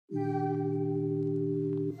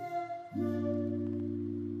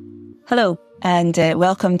Hello, and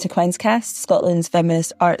welcome to Quines Cast, Scotland's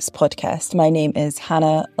feminist arts podcast. My name is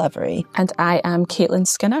Hannah Lavery. And I am Caitlin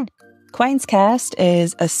Skinner. Quines Cast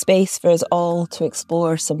is a space for us all to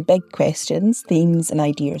explore some big questions, themes and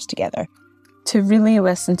ideas together. To really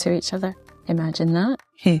listen to each other. Imagine that.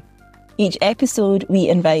 Each episode, we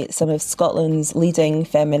invite some of Scotland's leading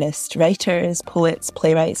feminist writers, poets,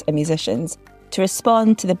 playwrights and musicians to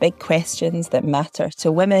respond to the big questions that matter to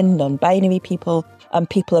women, non-binary people and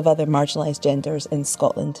people of other marginalised genders in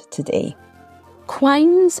Scotland today.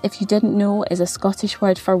 Quines, if you didn't know, is a Scottish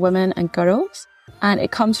word for women and girls, and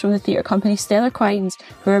it comes from the theatre company Stellar Quines,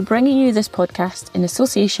 who are bringing you this podcast in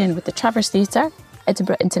association with the Traverse Theatre,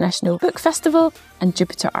 Edinburgh International Book Festival and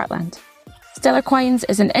Jupiter Artland. Stellar Quines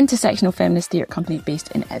is an intersectional feminist theatre company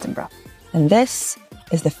based in Edinburgh. And this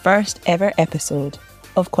is the first ever episode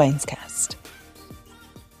of Quines Cast.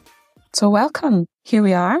 So welcome. Here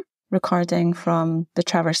we are, recording from the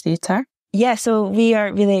Traverse Theatre. Yeah, so we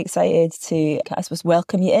are really excited to, I suppose,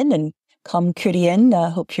 welcome you in and come coorie in. I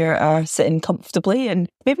hope you're sitting comfortably. And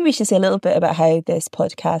maybe we should say a little bit about how this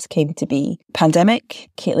podcast came to be. Pandemic,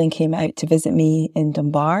 Caitlin came out to visit me in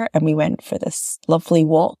Dunbar and we went for this lovely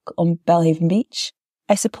walk on Belhaven Beach.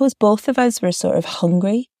 I suppose both of us were sort of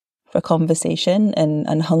hungry for conversation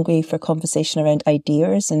and hungry for conversation around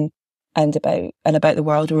ideas and about the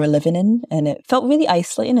world we were living in. And it felt really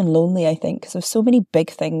isolating and lonely, I think, because there were so many big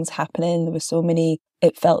things happening. There were so many,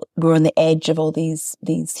 it felt we were on the edge of all these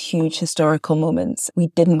huge historical moments. We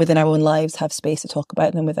didn't within our own lives have space to talk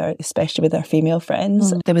about them especially with our female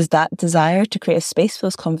friends. There was that desire to create a space for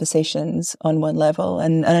those conversations on one level.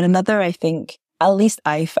 And another, I think, at least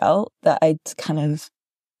I felt that I'd kind of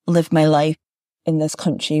lived my life in this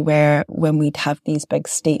country where when we'd have these big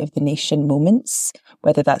state of the nation moments,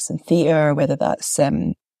 whether that's in theatre, whether that's,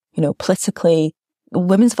 politically,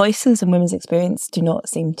 women's voices and women's experience do not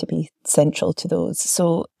seem to be central to those.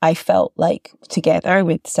 So I felt like together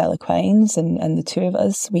with Stellar Quines and the two of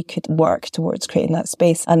us, we could work towards creating that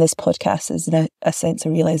space. And this podcast is in a sense, a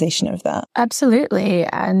realisation of that. Absolutely.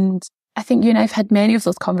 And I think you and I have had many of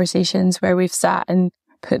those conversations where we've sat and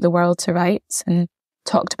put the world to rights and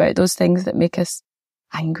talked about those things that make us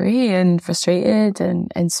angry and frustrated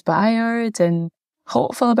and inspired and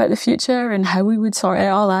hopeful about the future and how we would sort it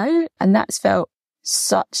all out. And that's felt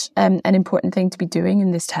such an important thing to be doing in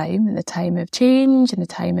this time, in the time of change, in the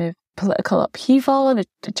time of political upheaval, and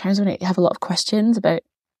in terms when you have a lot of questions about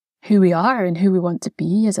who we are and who we want to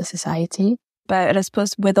be as a society. But I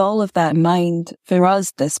suppose with all of that in mind, for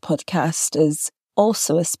us, this podcast is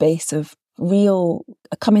also a space of real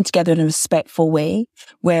coming together in a respectful way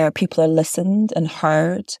where people are listened and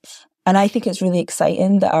heard. And I think it's really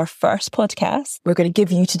exciting that our first podcast we're going to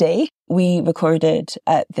give you today, we recorded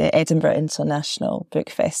at the Edinburgh International Book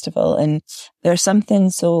Festival. And there's something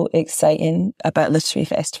so exciting about literary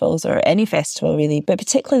festivals or any festival really, but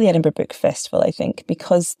particularly the Edinburgh Book Festival, I think,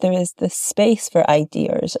 because there is this space for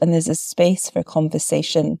ideas and there's a space for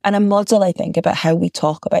conversation and a model, I think, about how we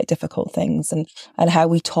talk about difficult things and how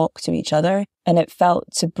we talk to each other. And it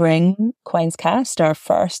felt to bring Quines Cast, our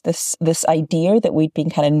first, this idea that we'd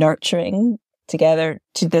been kind of nurturing together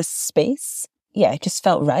to this space. Yeah, it just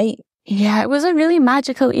felt right. Yeah, it was a really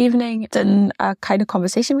magical evening and a kind of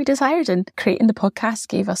conversation we desired, and creating the podcast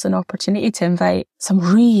gave us an opportunity to invite some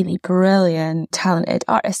really brilliant, talented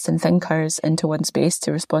artists and thinkers into one space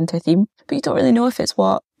to respond to a theme. But you don't really know if it's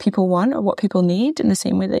what people want or what people need in the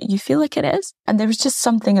same way that you feel like it is. And there was just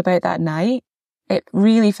something about that night. It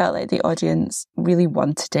really felt like the audience really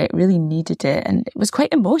wanted it, really needed it. And it was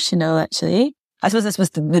quite emotional, actually. I suppose this was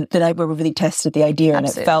the night where we really tested the idea.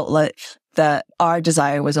 Absolutely. And it felt like that our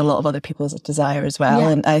desire was a lot of other people's desire as well. Yeah.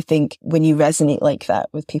 And I think when you resonate like that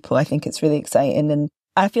with people, I think it's really exciting. And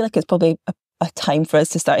I feel like it's probably a time for us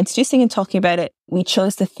to start introducing and talking about it. We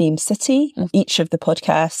chose the theme city. Mm-hmm. Each of the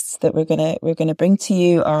podcasts that we're gonna bring to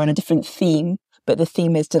you are on a different theme, but the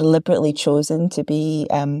theme is deliberately chosen to be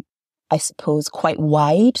I suppose, quite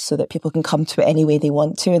wide so that people can come to it any way they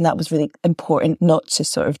want to. And that was really important, not to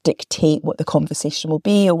sort of dictate what the conversation will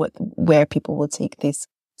be or where people will take this.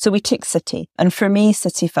 So we took city. And for me,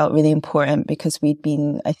 city felt really important because we'd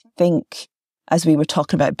been, I think, as we were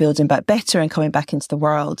talking about building back better and coming back into the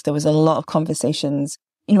world, there was a lot of conversations.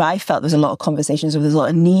 You know, I felt there was a lot of conversations where there's a lot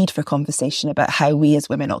of need for conversation about how we as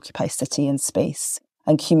women occupy city and space.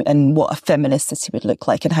 And what a feminist city would look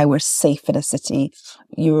like and how we're safe in a city.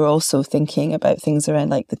 You were also thinking about things around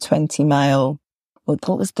like the 20-mile,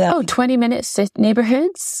 what was that? 20-minute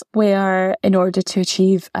neighbourhoods where in order to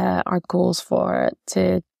achieve our goals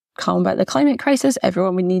to calm about the climate crisis,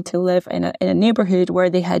 everyone would need to live in a neighbourhood where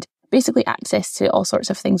they had basically access to all sorts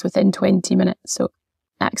of things within 20 minutes. So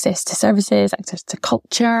access to services, access to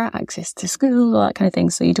culture, access to school, all that kind of thing.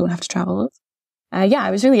 So you don't have to travel.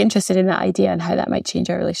 I was really interested in that idea and how that might change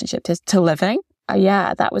our relationship to living.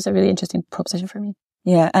 That was a really interesting proposition for me.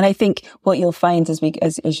 Yeah, and I think what you'll find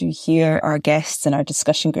as you hear our guests in our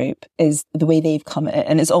discussion group is the way they've come at it,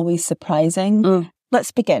 and it's always surprising.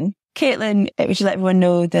 Let's begin. Caitlin, would you let everyone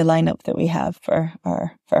know the lineup that we have for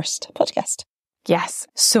our first podcast? Yes.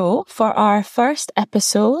 So for our first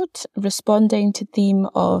episode, responding to the theme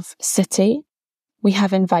of city, we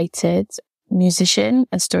have invited musician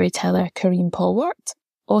and storyteller Karine Polwart,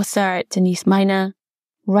 author Denise Mina,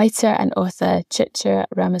 writer and author Chitra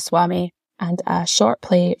Ramaswamy, and a short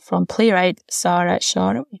play from playwright Sara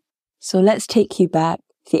Shaarawi. So let's take you back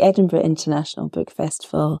to the Edinburgh International Book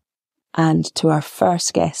Festival and to our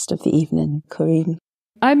first guest of the evening, Karine.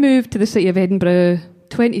 I moved to the city of Edinburgh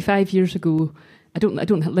 25 years ago. I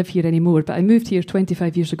don't live here anymore, but I moved here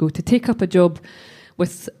 25 years ago to take up a job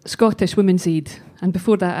with Scottish Women's Aid. And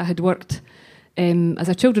before that, I had worked as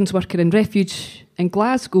a children's worker in refuge in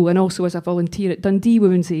Glasgow and also as a volunteer at Dundee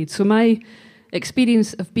Women's Aid. So my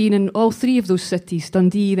experience of being in all three of those cities,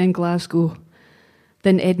 Dundee, then Glasgow,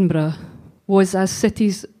 then Edinburgh, was as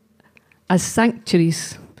cities, as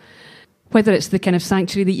sanctuaries. Whether it's the kind of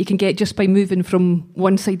sanctuary that you can get just by moving from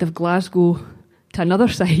one side of Glasgow to another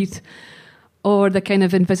side, or the kind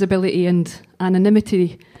of invisibility and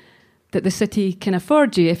anonymity that the city can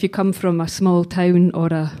afford you if you come from a small town or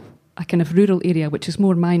a kind of rural area, which is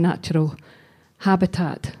more my natural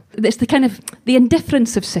habitat. It's the kind of the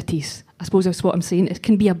indifference of cities, I suppose that's what I'm saying. It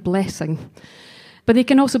can be a blessing. But they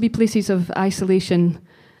can also be places of isolation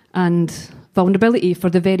and vulnerability for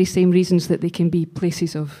the very same reasons that they can be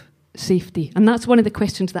places of safety. And that's one of the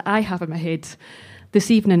questions that I have in my head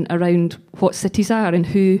this evening around what cities are and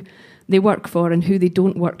who they work for and who they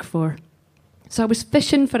don't work for. So I was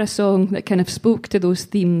fishing for a song that kind of spoke to those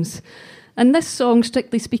themes. And this song,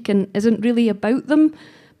 strictly speaking, isn't really about them,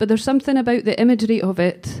 but there's something about the imagery of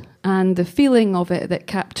it and the feeling of it that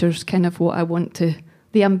captures kind of what I want to,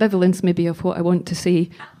 the ambivalence maybe of what I want to say.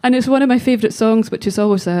 And it's one of my favourite songs, which is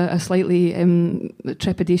always a slightly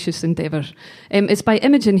trepidatious endeavour. It's by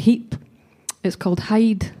Imogen Heap. It's called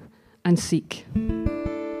Hide and Seek.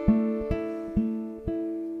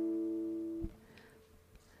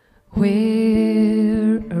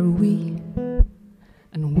 Where are we?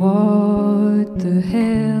 And what the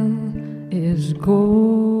hell is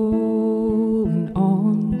going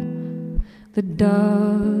on? The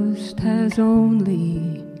dust has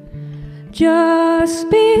only just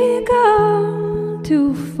begun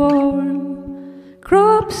to form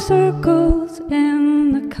crop circles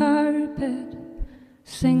in the carpet,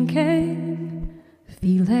 sinking,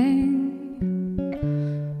 feeling.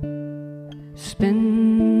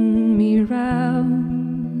 Spin me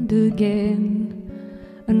round again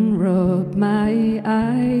and rub my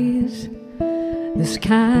eyes. This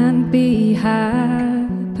can't be happening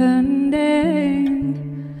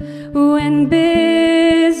when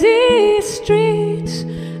busy streets,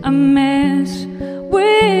 a mess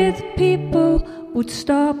with people, would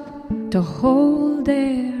stop to hold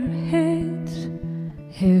their heads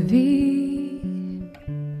heavy.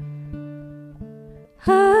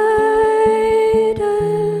 Hide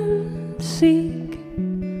and seek.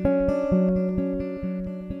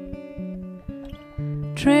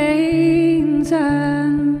 Trains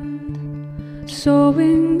and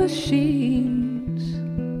sewing machines,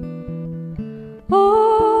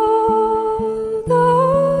 all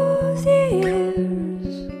those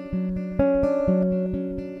years,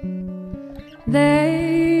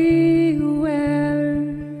 they were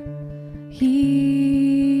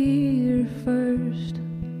here first.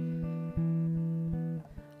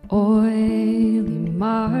 Oily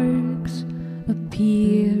marks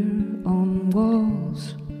appear on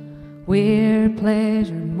walls where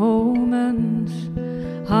pleasure moments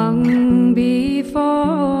hung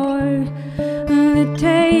before the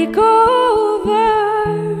takeover,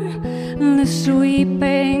 the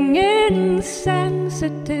sweeping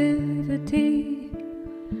insensitivity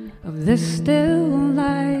of this still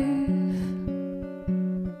life.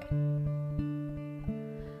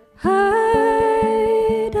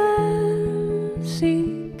 Hide and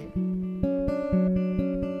seek.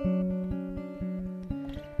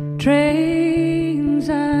 Trains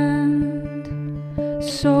and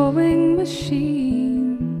sewing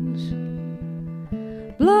machines,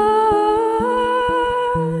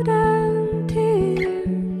 blood and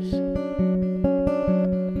tears,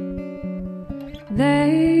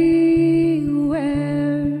 they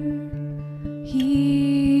were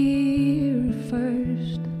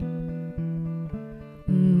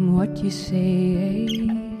what you say.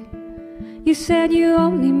 You said you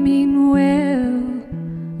only mean well,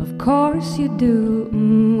 of course you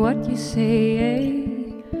do, what you say.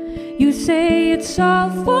 You say it's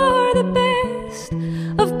all for the best,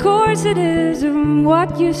 of course it is,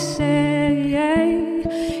 what you say.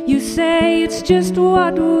 You say it's just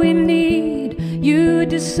what we need, you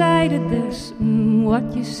decided this,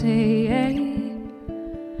 what you say.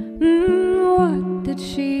 What did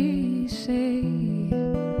she say?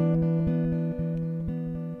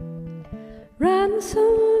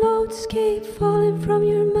 Ransom notes keep falling from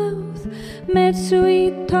your mouth,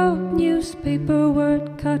 mid-sweet talk, newspaper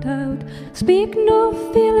word cut out. Speak no,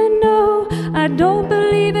 feeling no, I don't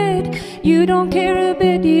believe it. You don't care a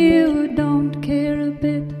bit, you don't care a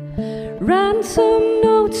bit. Ransom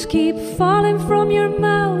notes keep falling from your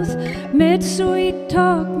mouth, mid-sweet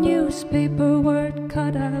talk, newspaper word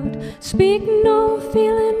cut out. Speak no,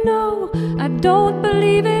 feeling no, I don't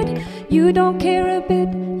believe it. You don't care a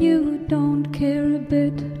bit, you don't care a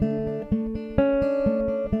bit.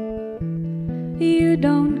 You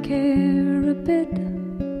don't care a bit.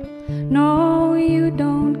 No, you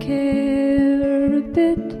don't care a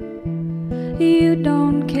bit. You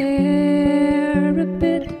don't care a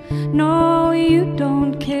bit. No, you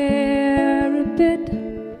don't care a bit.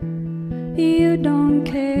 You don't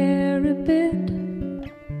care a bit.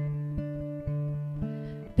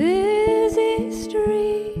 Busy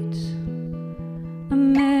streets, a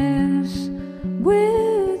mess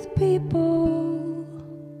with people.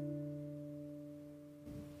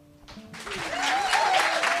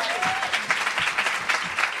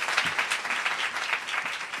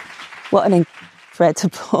 What an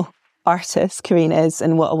incredible artist Karine is,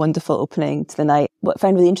 and what a wonderful opening to the night. What I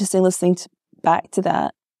found really interesting listening back to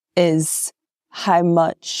that is how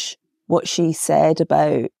much what she said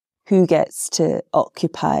about who gets to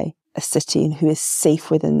occupy a city and who is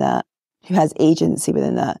safe within that, who has agency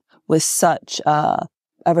within that, was such a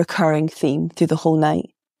recurring theme through the whole night.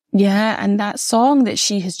 Yeah, and that song that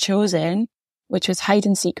she has chosen, which was Hide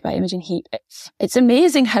and Seek by Imogen Heap, it's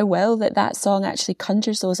amazing how well that song actually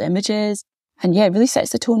conjures those images. And yeah, it really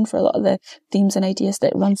sets the tone for a lot of the themes and ideas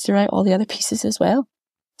that runs throughout all the other pieces as well.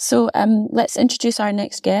 So let's introduce our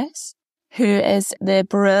next guest, who is the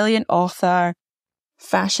brilliant author,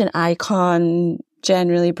 fashion icon,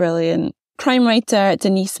 generally brilliant crime writer,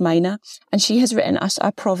 Denise Mina. And she has written us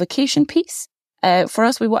a provocation piece. For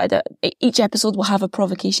us, we wanted each episode will have a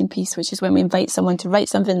provocation piece, which is when we invite someone to write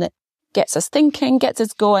something that gets us thinking, gets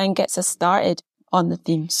us going, gets us started on the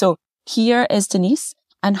theme. So here is Denise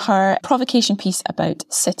and her provocation piece about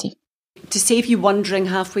city. To save you wondering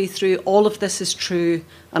halfway through, all of this is true,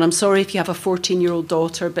 and I'm sorry if you have a 14-year-old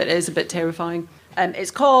daughter, but it is a bit terrifying.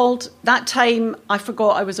 It's called That Time I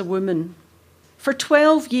Forgot I Was a Woman. For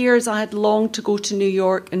 12 years I had longed to go to New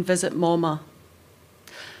York and visit Mama.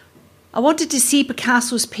 I wanted to see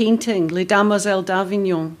Picasso's painting, Les Demoiselles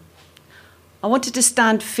d'Avignon. I wanted to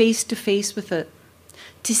stand face to face with it,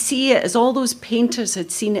 to see it as all those painters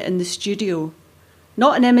had seen it in the studio,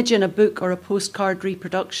 not an image in a book or a postcard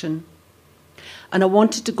reproduction. And I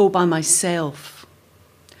wanted to go by myself.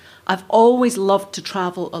 I've always loved to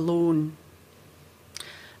travel alone.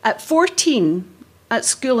 At 14, at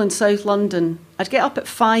school in South London, I'd get up at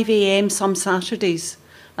 5 a.m. some Saturdays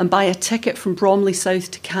and buy a ticket from Bromley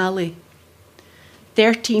South to Calais.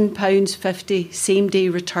 £13.50, same day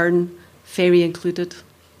return, ferry included.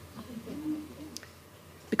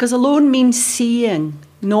 Because alone means seeing,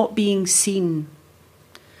 not being seen.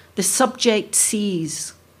 The subject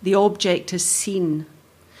sees, the object is seen.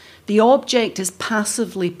 The object is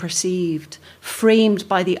passively perceived, framed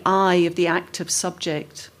by the eye of the active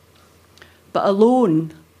subject. But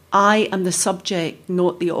alone, I am the subject,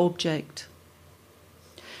 not the object.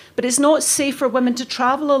 But it's not safe for women to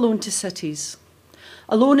travel alone to cities.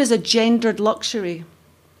 Alone is a gendered luxury.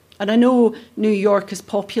 And I know New York is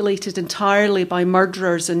populated entirely by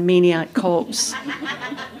murderers and maniac cops.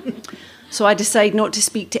 So I decide not to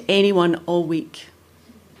speak to anyone all week.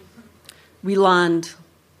 We land.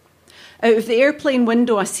 Out of the airplane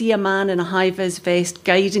window, I see a man in a high-vis vest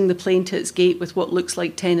guiding the plane to its gate with what looks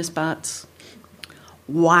like tennis bats.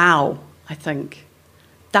 Wow, I think.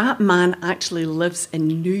 That man actually lives in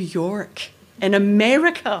New York, in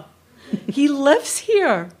America. He lives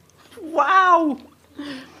here. Wow.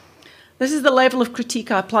 This is the level of critique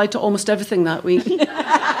I applied to almost everything that week.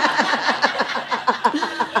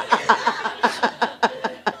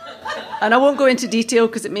 And I won't go into detail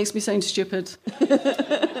because it makes me sound stupid.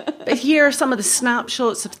 But here are some of the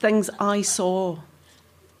snapshots of things I saw.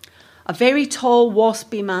 A very tall,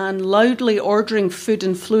 waspy man loudly ordering food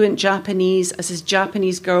in fluent Japanese as his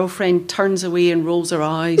Japanese girlfriend turns away and rolls her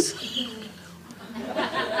eyes.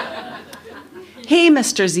 "Hey,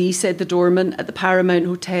 Mr. Z," said the doorman at the Paramount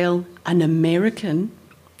Hotel. "An American?"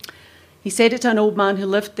 He said it to an old man who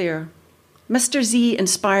lived there. Mr. Z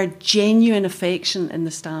inspired genuine affection in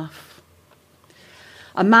the staff.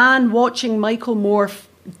 A man watching Michael Moore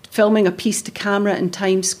filming a piece to camera in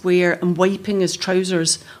Times Square and wiping his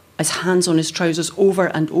hands on his trousers over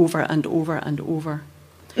and over and over and over.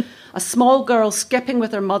 A small girl skipping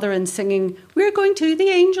with her mother and singing, "We're going to the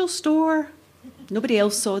angel store." Nobody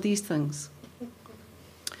else saw these things.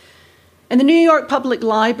 In the New York Public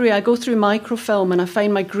Library, I go through microfilm and I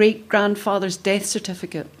find my great-grandfather's death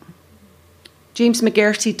certificate. James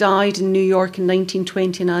McGerty died in New York in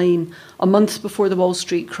 1929, a month before the Wall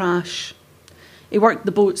Street crash. He worked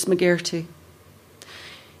the boats, McGerty.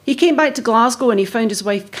 He came back to Glasgow and he found his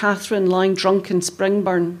wife Catherine lying drunk in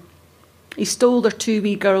Springburn. He stole their 2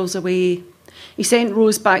 wee girls away. He sent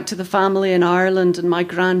Rose back to the family in Ireland and my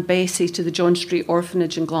Gran Bessie to the John Street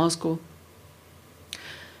Orphanage in Glasgow.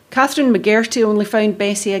 Catherine McGerty only found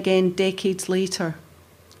Bessie again decades later.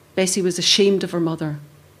 Bessie was ashamed of her mother.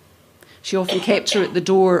 She often kept her at the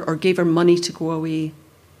door or gave her money to go away.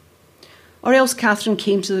 Or else Catherine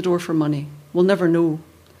came to the door for money. We'll never know.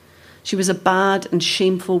 She was a bad and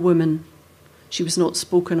shameful woman. She was not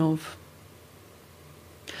spoken of.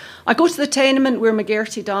 I go to the tenement where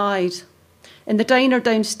McGerty died. In the diner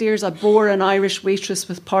downstairs, I bore an Irish waitress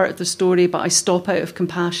with part of the story, but I stop out of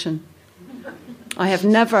compassion. I have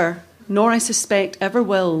never, nor I suspect ever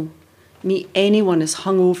will, meet anyone as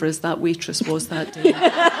hungover as that waitress was that day.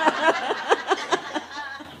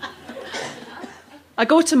 I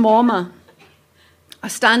go to MoMA. I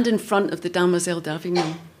stand in front of the Demoiselle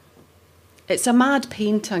d'Avignon. It's a mad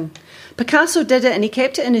painting. Picasso did it and he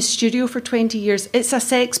kept it in his studio for 20 years. It's a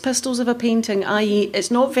Sex Pistols of a painting, i.e.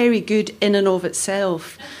 it's not very good in and of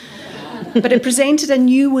itself. But it presented a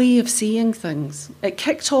new way of seeing things. It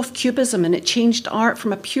kicked off Cubism and it changed art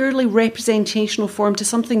from a purely representational form to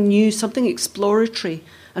something new, something exploratory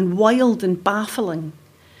and wild and baffling.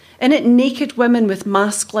 In it, naked women with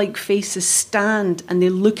mask-like faces stand and they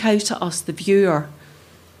look out at us, the viewer,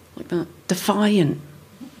 like that, defiant.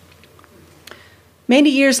 Many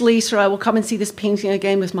years later, I will come and see this painting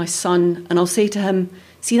again with my son, and I'll say to him,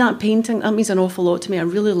 "See that painting? That means an awful lot to me. I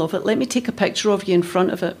really love it. Let me take a picture of you in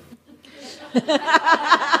front of it."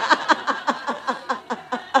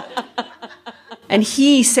 And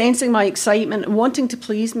he, sensing my excitement and wanting to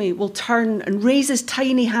please me, will turn and raise his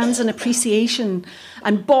tiny hands in appreciation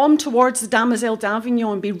and bomb towards the Demoiselle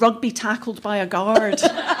d'Avignon and be rugby tackled by a guard.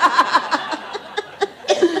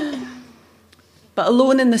 But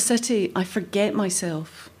alone in the city, I forget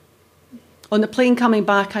myself. On the plane coming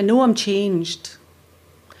back, I know I'm changed.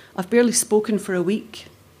 I've barely spoken for a week.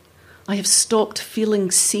 I have stopped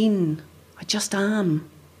feeling seen. I just am.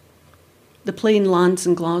 The plane lands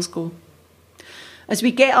in Glasgow. As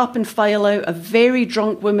we get up and file out, a very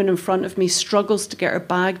drunk woman in front of me struggles to get her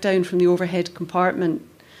bag down from the overhead compartment.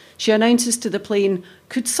 She announces to the plane,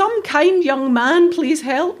 "Could some kind young man please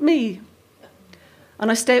help me?" And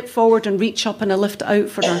I step forward and reach up and I lift it out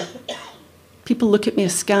for her. People look at me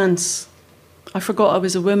askance. I forgot I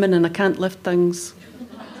was a woman and I can't lift things.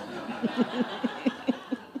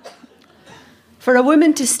 For a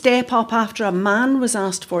woman to step up after a man was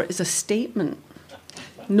asked for is a statement.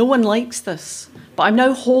 No one likes this, but I'm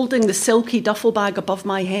now holding the silky duffel bag above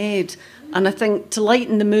my head, and I think to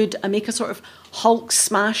lighten the mood, I make a sort of Hulk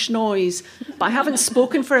smash noise, but I haven't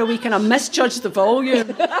spoken for a week and I misjudged the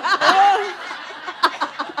volume.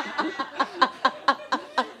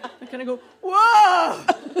 I kind of go, "Whoa!"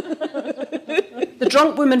 The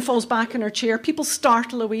drunk woman falls back in her chair. People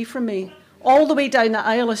startle away from me. All the way down the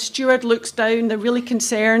aisle, a steward looks down. They're really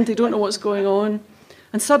concerned. They don't know what's going on.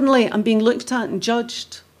 And suddenly, I'm being looked at and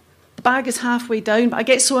judged. The bag is halfway down, but I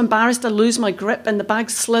get so embarrassed I lose my grip and the bag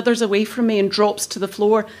slithers away from me and drops to the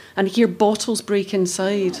floor, and I hear bottles break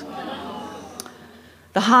inside.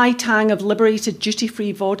 The high tang of liberated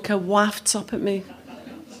duty-free vodka wafts up at me.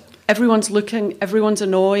 Everyone's looking, everyone's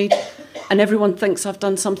annoyed, and everyone thinks I've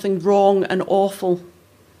done something wrong and awful.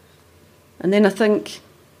 And then I think,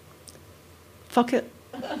 fuck it.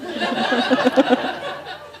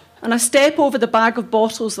 And I step over the bag of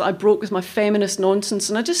bottles that I broke with my feminist nonsense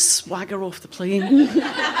and I just swagger off the plane.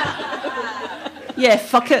 Yeah,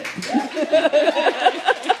 fuck it.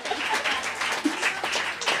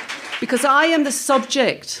 Because I am the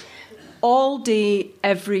subject all day,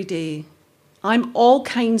 every day. I'm all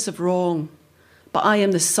kinds of wrong, but I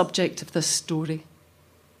am the subject of this story.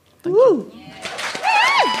 Thank you.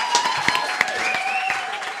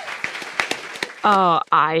 Oh,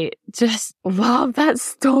 I just love that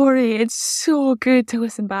story. It's so good to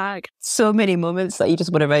listen back. So many moments that you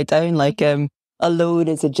just want to write down, like alone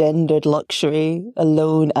is a gendered luxury.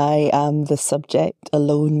 Alone I am the subject.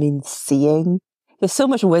 Alone means seeing. There's so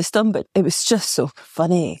much wisdom, but it was just so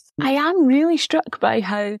funny. I am really struck by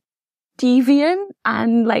how deviant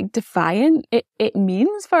and like defiant it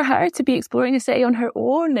means for her to be exploring a city on her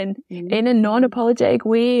own and in a non-apologetic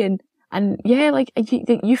way. And yeah, like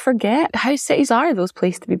you forget how cities are those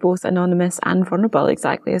places to be both anonymous and vulnerable,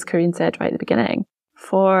 exactly as Karine said right at the beginning,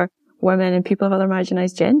 for women and people of other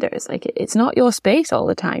marginalised genders. Like it's not your space all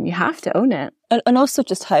the time. You have to own it. And also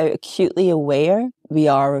just how acutely aware we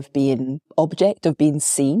are of being object, of being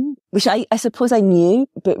seen, which I suppose I knew,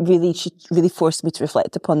 but really forced me to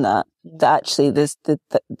reflect upon that actually there's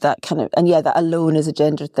that kind of, and yeah, that alone is a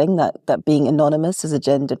gendered thing, that being anonymous is a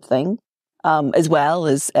gendered thing, as well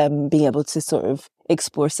as being able to sort of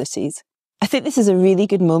explore cities. I think this is a really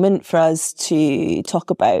good moment for us to talk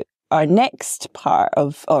about our next part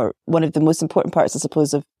of, or one of the most important parts, I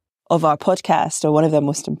suppose, of our podcast, or one of the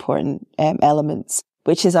most important elements,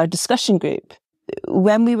 which is our discussion group.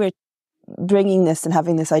 When we were bringing this and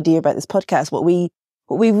having this idea about this podcast, what we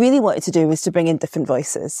really wanted to do was to bring in different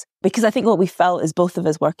voices. Because I think what we felt as both of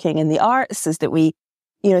us working in the arts is that we,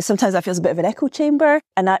 sometimes that feels a bit of an echo chamber.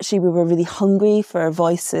 And actually we were really hungry for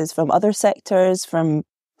voices from other sectors, from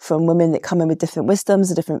women that come in with different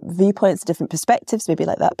wisdoms, different viewpoints, different perspectives, maybe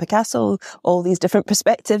like that Picasso, all these different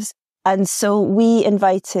perspectives. And so we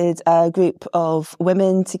invited a group of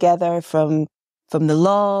women together from the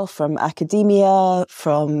law, from academia,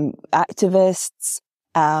 from activists,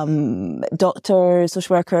 doctors,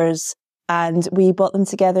 social workers, and we brought them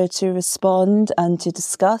together to respond and to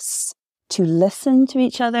discuss, to listen to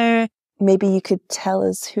each other. Maybe you could tell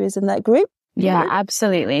us who is in that group? Yeah,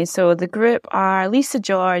 absolutely. So the group are Lisa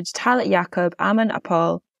George, Talit Jacob, Aman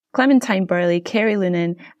Apol, Clementine Burley, Kerry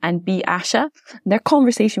Lunan, and B. Asha. Their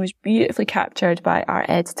conversation was beautifully captured by our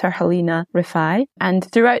editor, Helena Rifai. And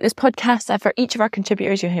throughout this podcast, for each of our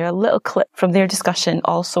contributors, you'll hear a little clip from their discussion,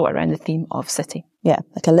 also around the theme of city. Yeah,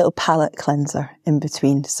 like a little palate cleanser in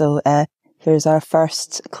between. So here's our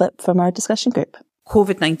first clip from our discussion group.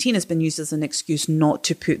 COVID-19 has been used as an excuse not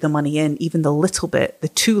to put the money in, even the little bit, the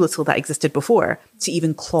too little that existed before, to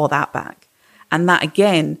even claw that back. And that,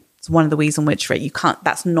 again, is one of the ways in which, right, you can't,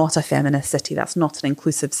 that's not a feminist city. That's not an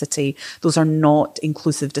inclusive city. Those are not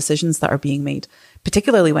inclusive decisions that are being made,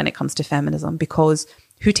 particularly when it comes to feminism, because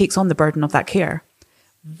who takes on the burden of that care?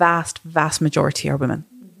 Vast, vast majority are women.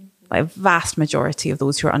 Like, vast majority of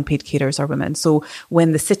those who are unpaid carers are women. So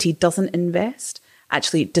when the city doesn't invest,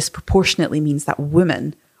 actually disproportionately means that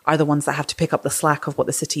women are the ones that have to pick up the slack of what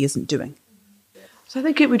the city isn't doing. So I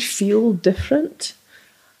think it would feel different.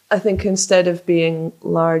 I think instead of being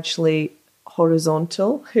largely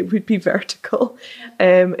horizontal, it would be vertical.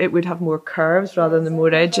 It would have more curves rather than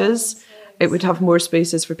more edges. It would have more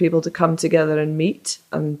spaces for people to come together and meet,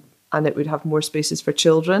 and it would have more spaces for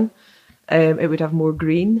children. It would have more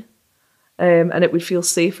green, and it would feel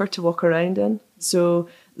safer to walk around in. So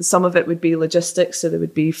some of it would be logistics, so there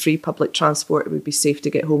would be free public transport, it would be safe to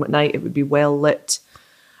get home at night, it would be well lit.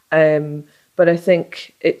 But I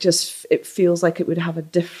think it feels like it would have a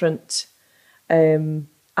different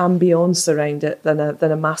ambience around it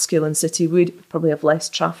than a masculine city would. Probably have less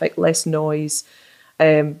traffic, less noise,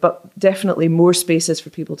 but definitely more spaces for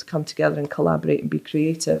people to come together and collaborate and be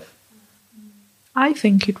creative. I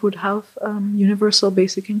think it would have universal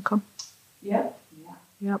basic income.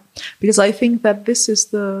 Yeah, because I think that this is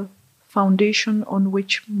the foundation on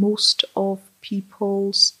which most of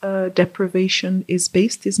people's deprivation is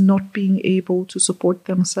based, is not being able to support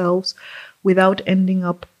themselves without ending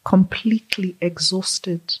up completely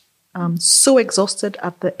exhausted, so exhausted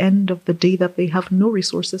at the end of the day that they have no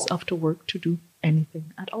resources after work to do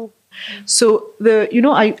anything at all. So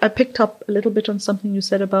I picked up a little bit on something you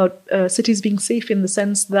said about cities being safe, in the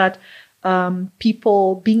sense that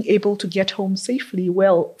people being able to get home safely.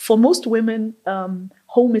 Well, for most women,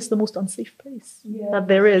 home is the most unsafe place that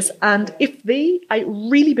there is. And I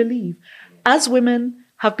really believe, as women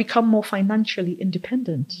have become more financially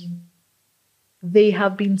independent, they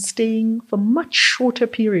have been staying for much shorter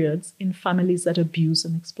periods in families that abuse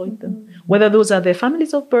and exploit them. Whether those are their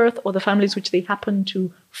families of birth or the families which they happen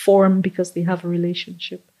to form because they have a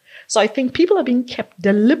relationship. So I think people are being kept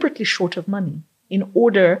deliberately short of money in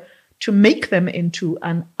order to make them into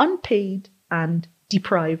an unpaid and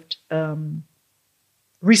deprived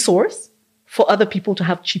resource for other people to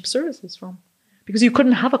have cheap services from. Because you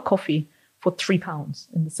couldn't have a coffee for £3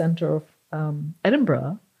 in the centre of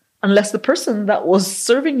Edinburgh unless the person that was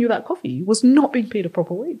serving you that coffee was not being paid a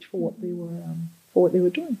proper wage for what they were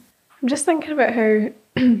doing. I'm just thinking about how,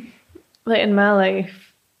 like in my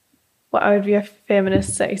life, what I would be a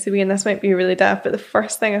feminist city to be, and this might be really daft, but the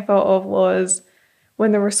first thing I thought of was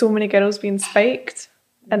when there were so many girls being spiked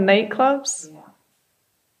in nightclubs.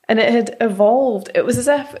 And it had evolved. It was as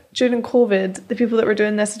if during COVID, the people that were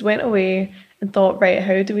doing this had went away and thought, right,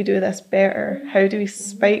 how do we do this better? How do we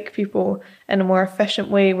spike people in a more efficient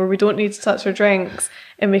way where we don't need to touch our drinks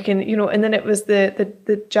and we can, and then it was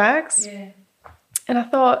the Jags. Yeah. And I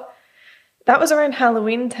thought, that was around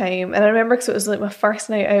Halloween time. And I remember because it was like my first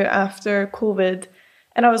night out after COVID.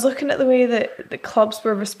 And I was looking at the way that the clubs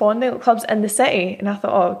were responding, the clubs in the city. And I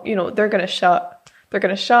thought, they're going to shut. They're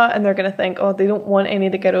going to shut and they're going to think, they don't want any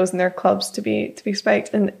of the girls in their clubs to be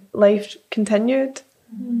spiked. And life continued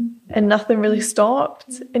and nothing really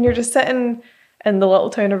stopped. And you're just sitting in the little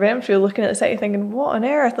town of Renfrew looking at the city thinking, what on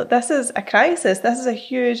earth? Like, this is a crisis. This is a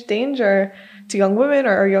huge danger to young women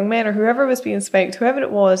or young men or whoever was being spiked, whoever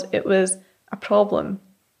it was a problem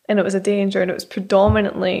and it was a danger, and it was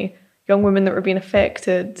predominantly young women that were being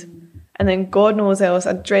affected. And then God knows else.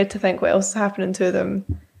 I dread to think what else is happening to them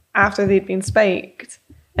after they'd been spiked.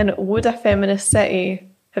 And would a feminist city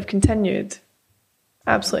have continued?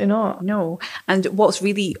 Absolutely not. No. And what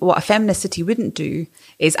a feminist city wouldn't do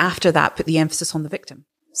is after that put the emphasis on the victim.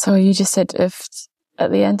 So you just said if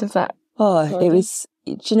at the end of that. It was,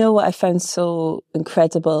 do you know what I found so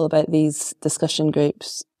incredible about these discussion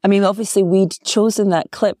groups? I mean, obviously we'd chosen that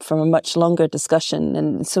clip from a much longer discussion.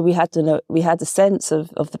 And so we had a sense of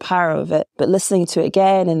the power of it, but listening to it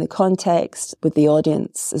again in the context with the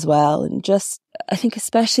audience as well. And just, I think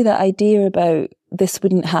especially that idea about this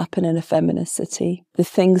wouldn't happen in a feminist city, the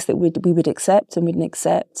things that we would accept and wouldn't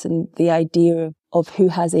accept, and the idea of who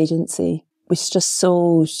has agency was just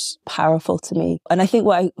so powerful to me. And I think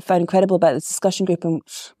what I found incredible about this discussion group, and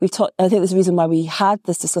I think there's a reason why we had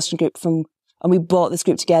this discussion group and we brought this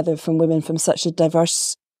group together from women from such a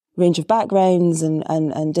diverse range of backgrounds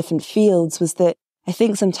and different fields, was that I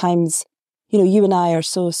think sometimes, you and I are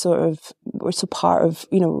we're so part of,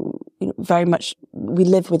 very much, we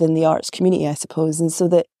live within the arts community, I suppose. And so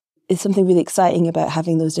that it's something really exciting about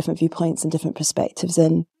having those different viewpoints and different perspectives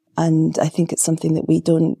in. And I think it's something that we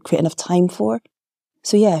don't create enough time for.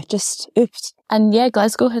 So yeah, just oops. And yeah,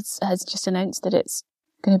 Glasgow has just announced that it's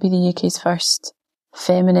going to be the UK's first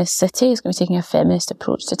feminist city. It's going to be taking a feminist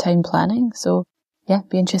approach to town planning. So yeah, it'd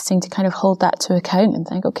be interesting to kind of hold that to account and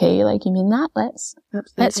think, okay, like, you mean that?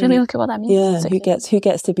 Let's really look at what that means. Yeah, who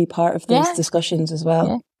gets to be part of those discussions as well.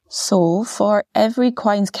 Yeah. So for every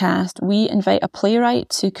Quines cast, we invite a playwright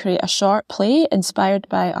to create a short play inspired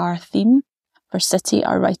by our theme. For City,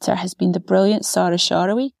 our writer has been the brilliant Sara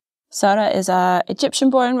Shaarawi. Sara is an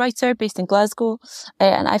Egyptian-born writer based in Glasgow,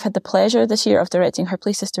 and I've had the pleasure this year of directing her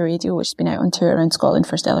play Sister Radio, which has been out on tour around Scotland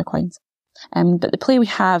for Stellar Quines. But the play we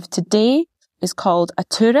have today is called A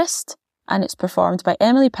Tourist, and it's performed by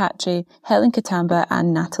Emily Patry, Helen Katamba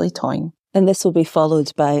and Natalie Toyne. And this will be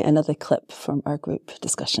followed by another clip from our group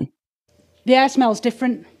discussion. The air smells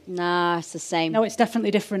different. Nah, it's the same. No, it's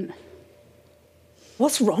definitely different.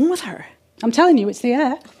 What's wrong with her? I'm telling you, it's the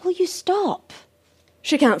air. Will you stop?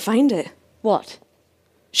 She can't find it. What?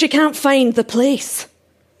 She can't find the place.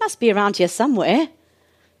 Must be around here somewhere.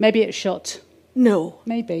 Maybe it's shut. No.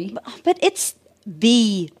 Maybe. But it's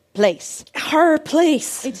the place. Her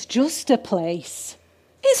place. It's just a place.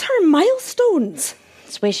 It's her milestones.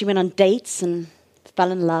 It's where she went on dates and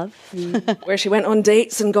fell in love. Where she went on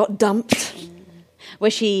dates and got dumped. Where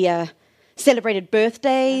she celebrated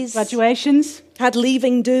birthdays. Graduations. Had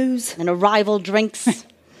leaving dues. And arrival drinks.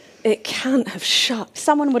 It can't have shut.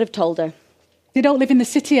 Someone would have told her. They don't live in the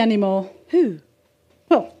city anymore. Who?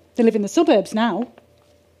 Well, they live in the suburbs now.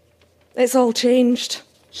 It's all changed.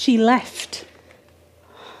 She left.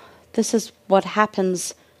 This is what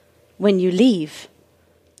happens when you leave.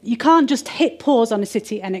 You can't just hit pause on a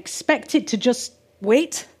city and expect it to just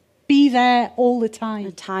wait, be there all the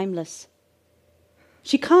time. Timeless.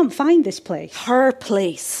 She can't find this place. Her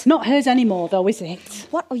place. Not hers anymore, though, is it?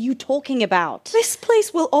 What are you talking about? This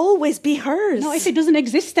place will always be hers. Not if it doesn't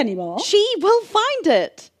exist anymore. She will find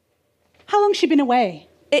it. How long's she been away?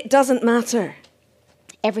 It doesn't matter.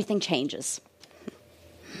 Everything changes.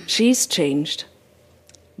 She's changed.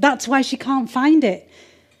 That's why she can't find it.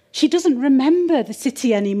 She doesn't remember the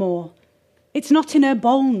city anymore. It's not in her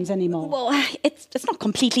bones anymore. Well, it's not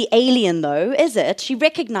completely alien, though, is it? She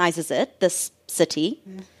recognises it, this city.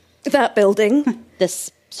 That building.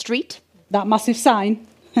 This street. That massive sign.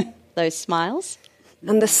 Those smiles.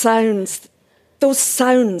 And the sounds. Those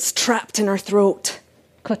sounds trapped in her throat.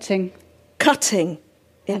 Cutting. Cutting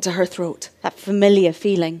into her throat. That familiar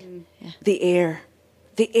feeling. Yeah. The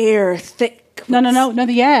air thick. No,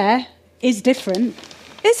 the air is different.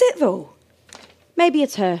 Is it though? Maybe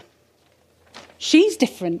it's her. She's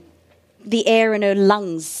different. The air in her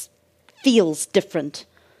lungs feels different.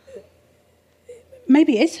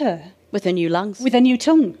 Maybe it's her. With her new lungs. With her new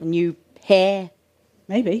tongue. Her new hair.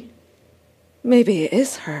 Maybe. Maybe it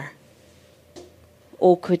is her.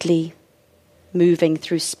 Awkwardly moving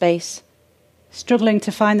through space. Struggling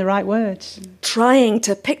to find the right words. Trying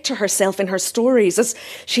to picture herself in her stories as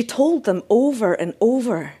she told them over and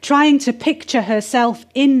over. Trying to picture herself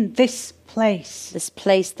in this place. This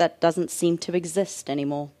place that doesn't seem to exist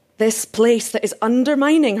anymore. This place that is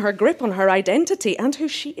undermining her grip on her identity and who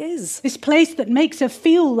she is. This place that makes her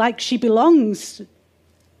feel like she belongs.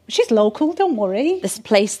 She's local, don't worry. This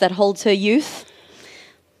place that holds her youth.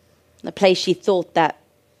 The place she thought that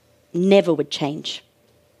never would change.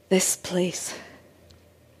 This place.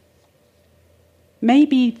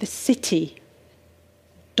 Maybe the city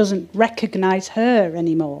doesn't recognise her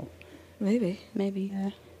anymore. Maybe.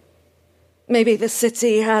 Yeah. Maybe the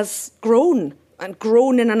city has grown and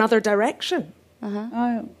grown in another direction.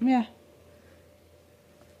 Yeah.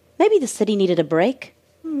 Maybe the city needed a break.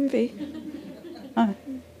 Maybe.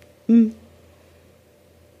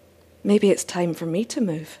 Maybe it's time for me to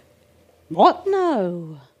move. What?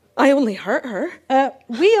 No. I only hurt her.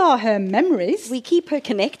 We are her memories. We keep her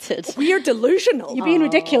connected. We're delusional. You're being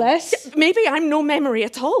ridiculous. Maybe I'm no memory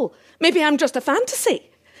at all. Maybe I'm just a fantasy.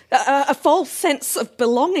 A false sense of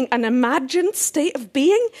belonging, an imagined state of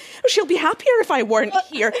being. She'll be happier if I weren't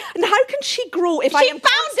here. And how can she grow if I am... She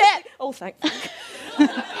found it! Oh, thank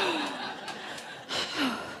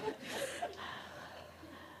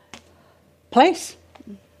Place.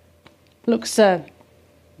 Looks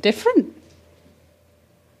different.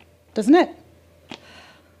 Doesn't it?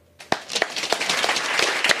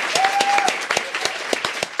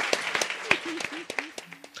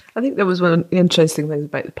 I think there was one of the interesting things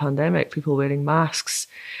about the pandemic. People wearing masks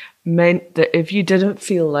meant that if you didn't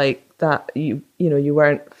feel like that, you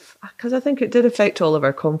weren't, because I think it did affect all of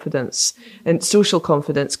our confidence and social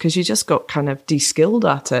confidence, because you just got kind of de-skilled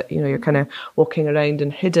at it. You're kind of walking around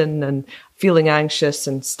and hidden and feeling anxious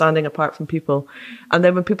and standing apart from people. And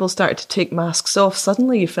then when people started to take masks off,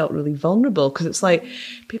 suddenly you felt really vulnerable, because it's like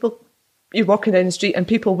you're walking down the street and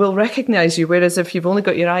people will recognise you, whereas if you've only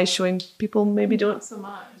got your eyes showing, people maybe don't so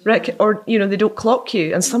much. They don't clock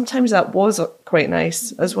you. And sometimes that was quite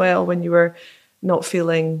nice as well, when you were not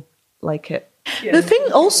feeling like it. Yeah. The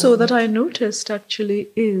thing also that I noticed actually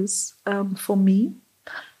is, for me,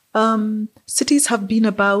 cities have been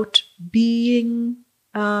about being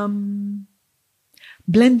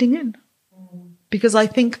blending in. Because I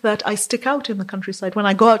think that I stick out in the countryside. When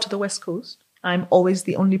I go out to the West Coast, I'm always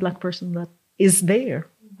the only Black person that is there.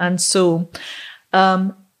 And so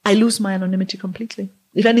I lose my anonymity completely.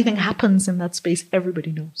 If anything happens in that space,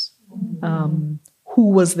 everybody knows who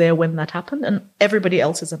was there when that happened, and everybody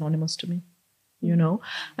else is anonymous to me,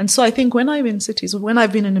 And so I think when I'm in cities, or when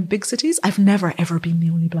I've been in big cities, I've never, ever been the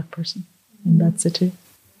only Black person in that city.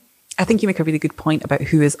 I think you make a really good point about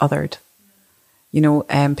who is othered.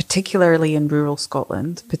 Particularly in rural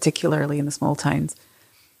Scotland, particularly in the small towns.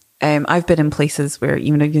 I've been in places where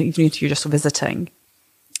even if you're just visiting,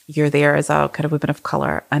 you're there as a kind of woman of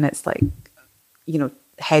colour, and it's like,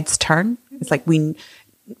 heads turn. It's like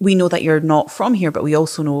we know that you're not from here, but we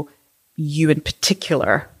also know you in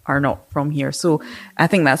particular are not from here. So I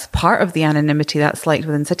think that's part of the anonymity that's liked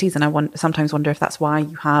within cities, and I sometimes wonder if that's why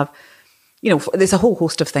you have, there's a whole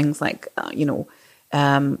host of things like, the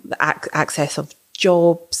access of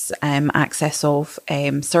jobs, access of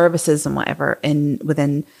services and whatever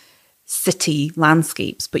within city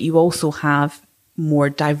landscapes, but you also have more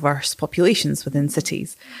diverse populations within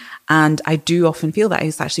cities. And I do often feel that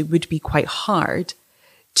it actually would be quite hard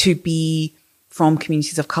to be from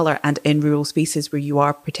communities of colour and in rural spaces where you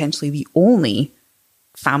are potentially the only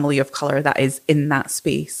family of colour that is in that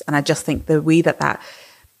space. And I just think the way that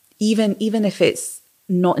even if it's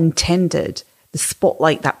not intended, the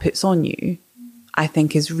spotlight that puts on you, I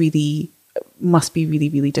think must be really,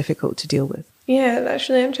 really difficult to deal with. Yeah, that's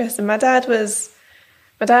really interesting. My dad was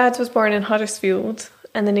born in Huddersfield,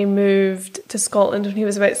 and then he moved to Scotland when he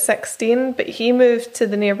was about 16, but he moved to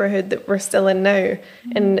the neighbourhood that we're still in now.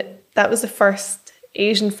 And that was the first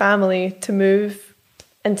Asian family to move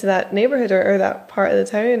into that neighbourhood or that part of the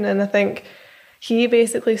town. And I think he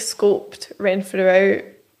basically scoped Renfrew out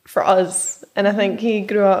for us. And I think he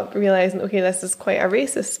grew up realising, okay, this is quite a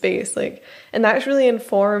racist space. And that's really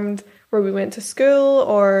informed where we went to school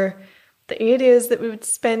or the areas that we would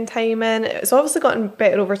spend time in. It's obviously gotten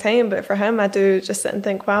better over time, but for him, I do just sit and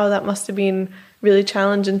think, wow, that must have been really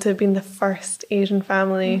challenging to have been the first Asian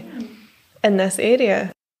family in this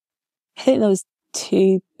area. I think those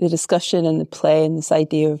two, the discussion and the play and this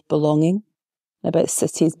idea of belonging, about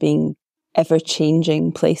cities being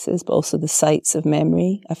ever-changing places, but also the sites of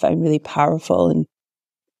memory, I found really powerful. And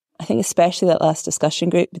I think especially that last discussion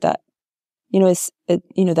group, that,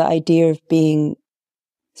 that idea of being,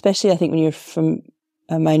 especially I think when you're from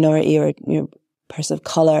a minority or a person of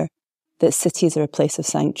colour, that cities are a place of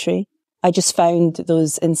sanctuary. I just found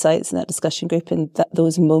those insights in that discussion group and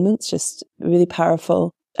those moments just really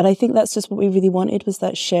powerful. And I think that's just what we really wanted, was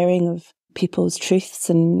that sharing of people's truths.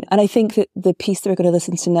 And I think that the piece that we're going to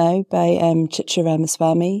listen to now by Chitra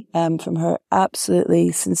Ramaswamy, from her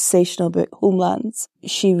absolutely sensational book, Homelands,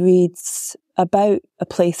 she reads about a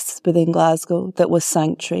place within Glasgow that was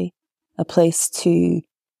sanctuary, a place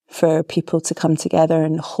for people to come together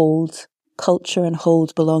and hold culture and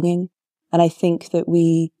hold belonging. And I think that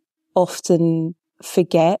we often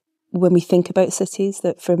forget when we think about cities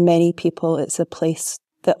that for many people it's a place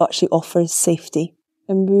that actually offers safety.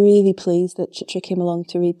 I'm really pleased that Chitra came along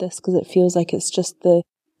to read this, because it feels like it's just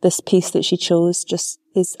this piece that she chose just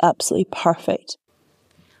is absolutely perfect.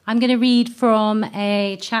 I'm going to read from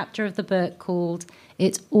a chapter of the book called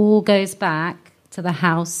It All Goes Back to the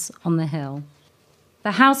House on the Hill.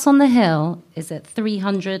 The house on the hill is at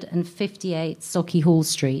 358 Sauchiehall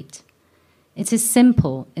Street. It is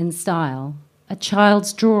simple in style, a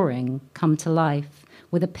child's drawing come to life,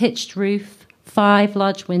 with a pitched roof, 5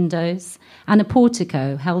 large windows, and a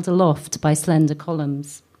portico held aloft by slender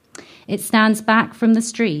columns. It stands back from the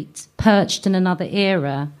street, perched in another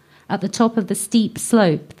era, at the top of the steep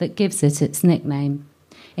slope that gives it its nickname,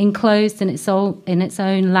 enclosed in its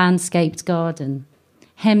own landscaped garden,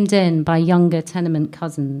 hemmed in by younger tenement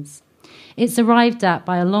cousins. It's arrived at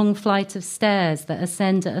by a long flight of stairs that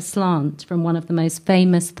ascend at a slant from one of the most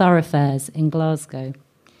famous thoroughfares in Glasgow.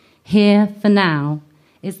 Here, for now,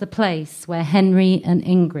 is the place where Henry and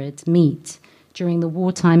Ingrid meet during the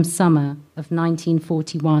wartime summer of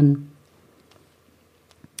 1941.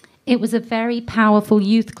 It was a very powerful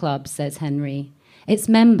youth club, says Henry. Its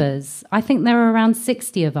members, I think there are around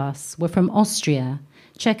 60 of us, were from Austria,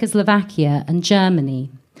 Czechoslovakia and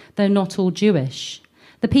Germany, though not all Jewish.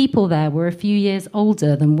 The people there were a few years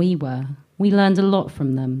older than we were. We learned a lot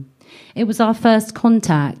from them. It was our first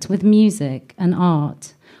contact with music and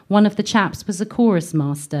art. One of the chaps was a chorus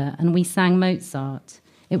master and we sang Mozart.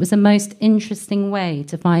 It was a most interesting way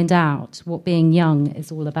to find out what being young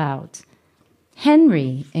is all about.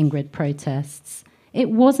 Henry, Ingrid protests, it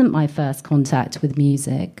wasn't my first contact with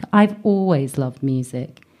music. I've always loved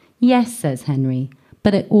music. Yes, says Henry,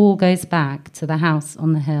 but it all goes back to the house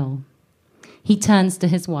on the hill. He turns to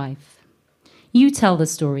his wife. You tell the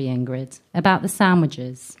story, Ingrid, about the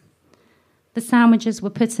sandwiches. The sandwiches were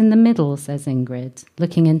put in the middle, says Ingrid,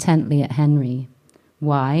 looking intently at Henry.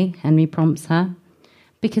 Why? Henry prompts her.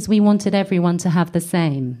 Because we wanted everyone to have the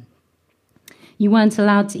same. You weren't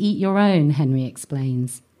allowed to eat your own, Henry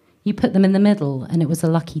explains. You put them in the middle and it was a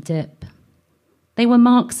lucky dip. They were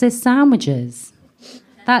Marxist sandwiches.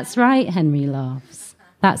 That's right, Henry laughs.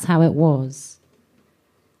 That's how it was.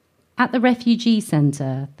 At the refugee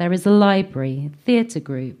centre, there is a library, theatre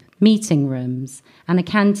group, meeting rooms, and a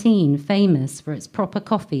canteen famous for its proper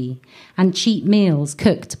coffee and cheap meals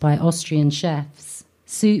cooked by Austrian chefs,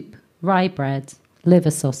 soup, rye bread, liver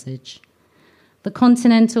sausage. The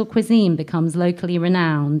continental cuisine becomes locally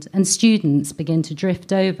renowned, and students begin to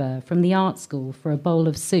drift over from the art school for a bowl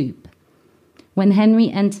of soup. When Henry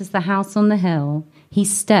enters the house on the hill, he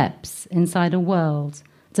steps inside a world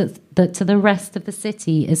that to the rest of the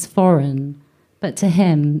city is foreign, but to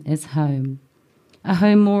him is home. A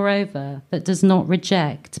home, moreover, that does not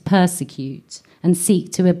reject, persecute, and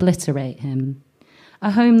seek to obliterate him.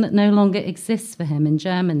 A home that no longer exists for him in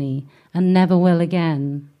Germany and never will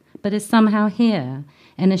again, but is somehow here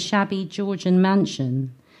in a shabby Georgian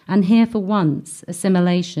mansion. And here for once,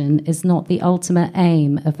 assimilation is not the ultimate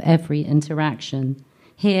aim of every interaction.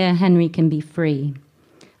 Here, Henry can be free.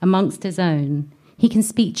 Amongst his own, he can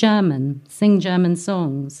speak German, sing German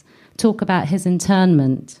songs, talk about his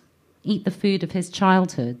internment, eat the food of his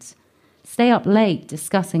childhood, stay up late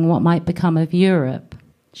discussing what might become of Europe,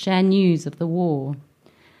 share news of the war,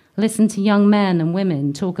 listen to young men and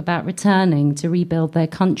women talk about returning to rebuild their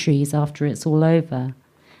countries after it's all over,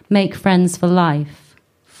 make friends for life,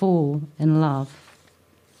 fall in love.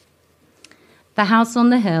 The house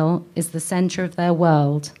on the hill is the centre of their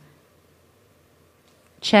world.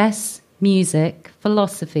 Chess, music,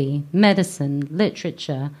 philosophy, medicine,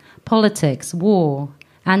 literature, politics, war,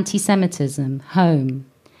 anti-Semitism, home.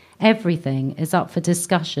 Everything is up for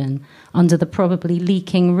discussion under the probably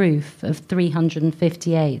leaking roof of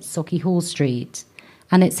 358 Sauchiehall Street,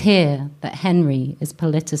 and it's here that Henry is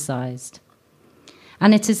politicised.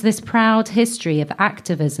 And it is this proud history of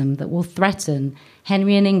activism that will threaten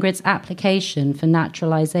Henry and Ingrid's application for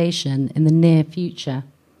naturalisation in the near future.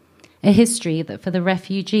 A history that for the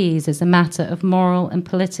refugees is a matter of moral and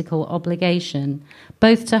political obligation,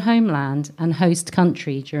 both to homeland and host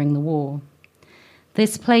country during the war.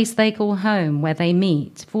 This place they call home, where they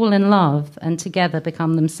meet, fall in love, and together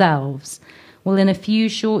become themselves, will in a few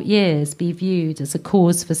short years be viewed as a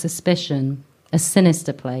cause for suspicion, a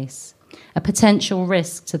sinister place, a potential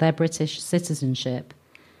risk to their British citizenship.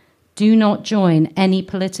 Do not join any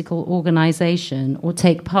political organisation or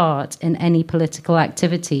take part in any political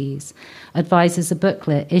activities, advises a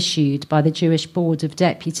booklet issued by the Jewish Board of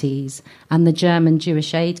Deputies and the German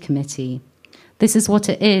Jewish Aid Committee. This is what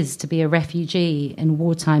it is to be a refugee in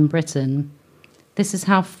wartime Britain. This is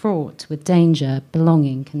how fraught with danger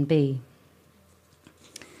belonging can be.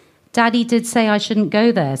 Daddy did say I shouldn't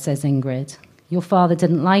go there, says Ingrid. Your father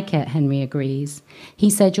didn't like it, Henry agrees. He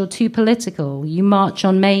said you're too political, you march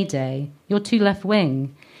on May Day, you're too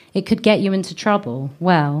left-wing. It could get you into trouble.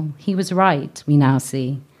 Well, he was right, we now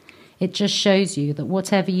see. It just shows you that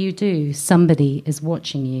whatever you do, somebody is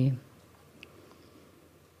watching you.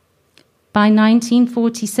 By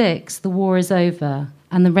 1946, the war is over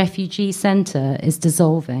and the refugee centre is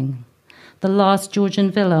dissolving. The last Georgian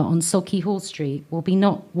villa on Sauchiehall Street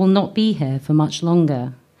will not be here for much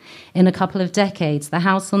longer. In a couple of decades, the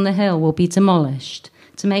house on the hill will be demolished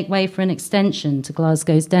to make way for an extension to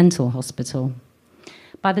Glasgow's dental hospital.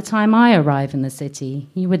 By the time I arrive in the city,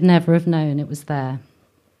 you would never have known it was there.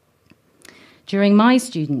 During my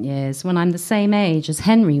student years, when I'm the same age as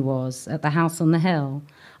Henry was at the house on the hill,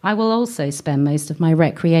 I will also spend most of my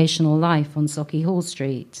recreational life on Sauchiehall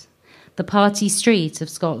Street, the party street of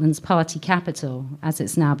Scotland's party capital, as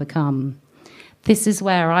it's now become. This is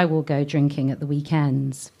where I will go drinking at the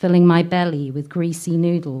weekends, filling my belly with greasy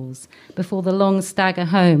noodles before the long stagger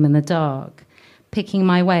home in the dark, picking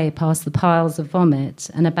my way past the piles of vomit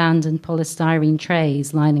and abandoned polystyrene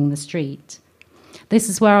trays lining the street. This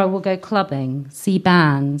is where I will go clubbing, see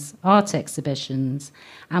bands, art exhibitions,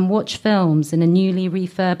 and watch films in a newly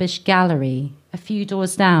refurbished gallery a few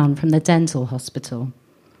doors down from the dental hospital.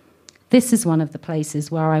 This is one of the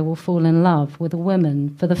places where I will fall in love with a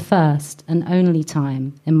woman for the first and only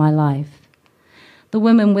time in my life. The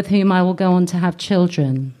woman with whom I will go on to have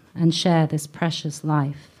children and share this precious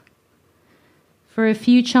life. For a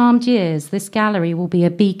few charmed years, this gallery will be a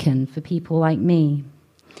beacon for people like me.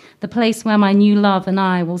 The place where my new love and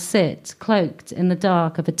I will sit, cloaked in the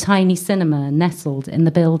dark of a tiny cinema nestled in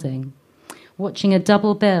the building, watching a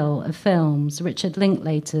double bill of films, Richard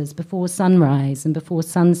Linklater's Before Sunrise and Before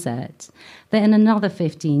Sunset, that in another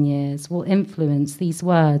 15 years will influence these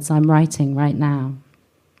words I'm writing right now.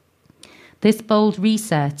 This bold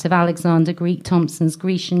reset of Alexander Greek Thompson's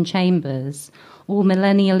Grecian chambers, all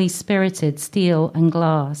millennially spirited steel and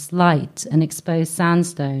glass, light and exposed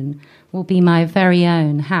sandstone, will be my very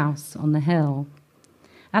own house on the hill.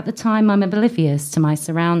 At the time, I'm oblivious to my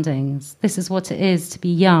surroundings. This is what it is to be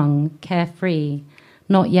young, carefree,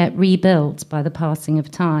 not yet rebuilt by the passing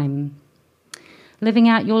of time. Living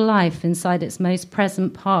out your life inside its most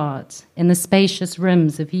present part, in the spacious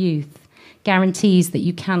rooms of youth, guarantees that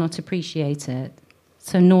you cannot appreciate it.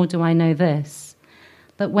 So nor do I know this,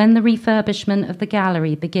 that when the refurbishment of the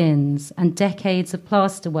gallery begins and decades of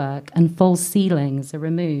plasterwork and false ceilings are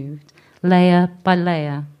removed, layer by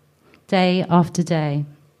layer, day after day,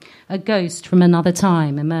 a ghost from another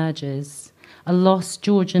time emerges, a lost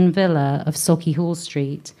Georgian villa of Sauchiehall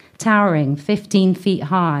Street, towering 15 feet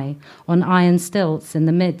high on iron stilts in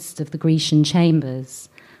the midst of the Grecian chambers,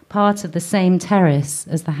 part of the same terrace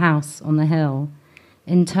as the house on the hill,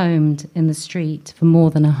 entombed in the street for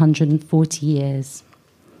more than 140 years.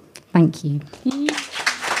 Thank you.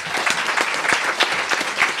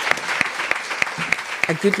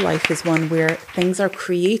 A good life is one where things are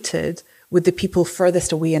created with the people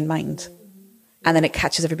furthest away in mind. And then it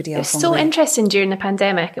catches everybody else. It was so interesting during the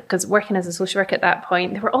pandemic, because working as a social worker at that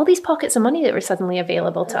point, there were all these pockets of money that were suddenly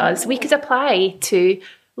available to us. We could apply to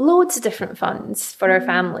loads of different funds for our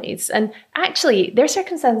families. And actually, their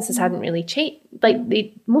circumstances hadn't really changed. Like,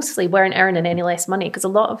 they mostly weren't earning any less money because a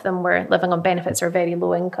lot of them were living on benefits or very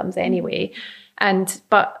low incomes anyway.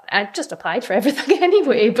 But I just applied for everything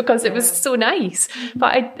anyway because it was so nice.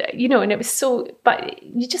 But but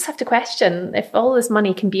you just have to question, if all this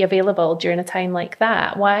money can be available during a time like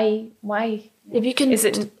that, why if you can is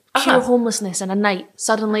it cure homelessness in a night.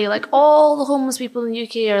 Suddenly, like, all the homeless people in the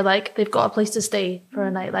UK are like, they've got a place to stay for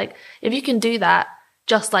a night. Like, if you can do that,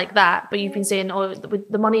 just like that, but you've been saying, oh,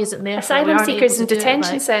 the money isn't there. Asylum seekers in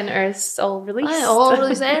detention centres all released. All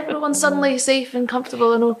released. Everyone's suddenly safe and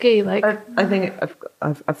comfortable and okay. Like, I think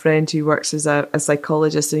I've a friend who works as a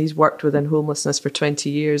psychologist, and he's worked within homelessness for 20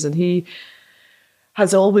 years, and he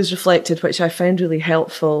has always reflected, which I found really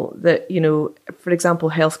helpful, that, you know, for example,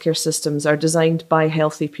 healthcare systems are designed by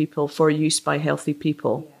healthy people for use by healthy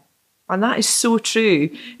people. Yeah. And that is so true.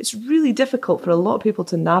 It's really difficult for a lot of people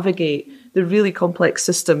to navigate the really complex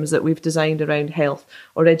systems that we've designed around health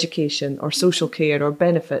or education or social care or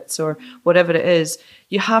benefits or whatever it is.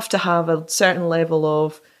 You have to have a certain level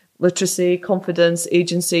of literacy, confidence,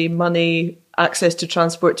 agency, money, access to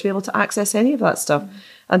transport to be able to access any of that stuff. Mm-hmm.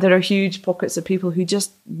 And there are huge pockets of people who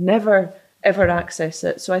just never, ever access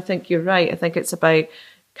it. So I think you're right. I think it's about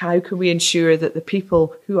how can we ensure that the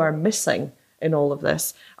people who are missing in all of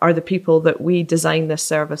this are the people that we design this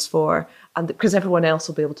service for, and because everyone else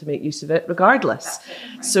will be able to make use of it regardless.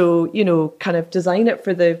 So, you know, kind of design it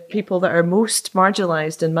for the people that are most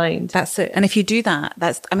marginalised in mind. That's it. And if you do that,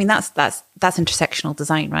 that's intersectional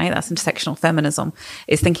design, right? That's intersectional feminism,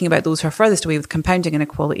 is thinking about those who are furthest away with compounding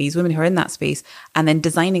inequalities, women who are in that space, and then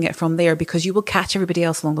designing it from there, because you will catch everybody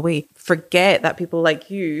else along the way. Forget that people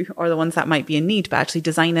like you are the ones that might be in need, but actually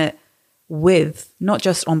design it with, not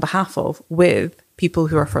just on behalf of, with people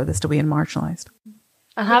who are furthest away and marginalised.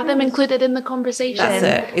 And have them included in the conversation.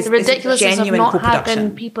 That's it. The ridiculousness of not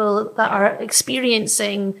having people that are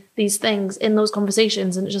experiencing these things in those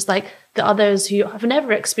conversations, and it's just like the others who have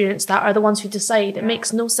never experienced that are the ones who decide. It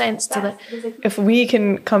makes no sense to the... If we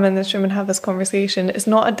can come in this room and have this conversation, it's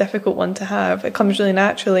not a difficult one to have. It comes really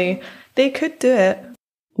naturally. They could do it.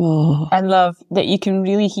 Oh. I love that you can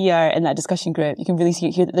really hear in that discussion group, you can really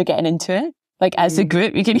hear that they're getting into it. Like, as a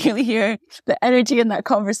group, you can really hear the energy in that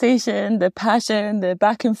conversation, the passion, the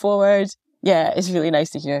back and forward. Yeah, it's really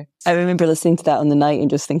nice to hear. I remember listening to that on the night and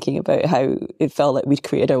just thinking about how it felt like we'd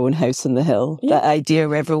created our own house on the hill. Yeah. That idea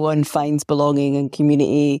where everyone finds belonging and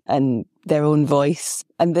community and their own voice.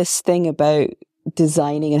 And this thing about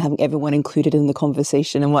designing and having everyone included in the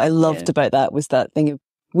conversation. And what I loved about that was that thing of,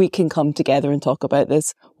 we can come together and talk about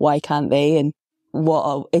this. Why can't they? And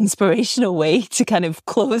what an inspirational way to kind of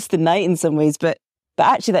close the night in some ways. But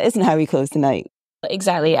actually, that isn't how we close the night.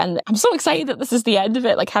 Exactly. And I'm so excited that this is the end of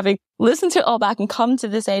it. Like, having listened to it all back and come to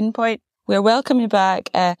this end point, we're welcoming back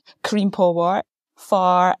Karine Polwart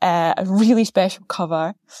for a really special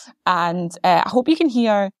cover. And I hope you can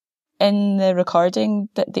hear in the recording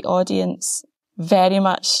that the audience very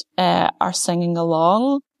much are singing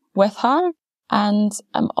along with her. And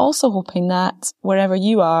I'm also hoping that wherever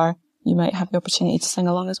you are, you might have the opportunity to sing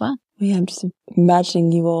along as well. Yeah, I'm just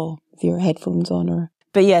imagining you all with your headphones on.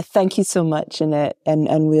 But yeah, thank you so much, Annette, and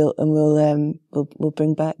we'll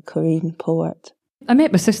bring back Karine Polwart. I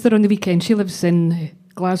met my sister on the weekend. She lives in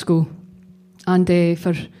Glasgow, and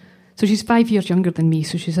so she's 5 years younger than me.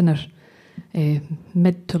 So she's in her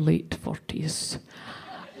mid to late 40s,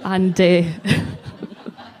 and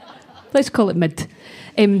let's call it mid.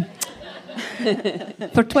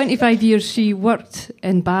 For 25 years, she worked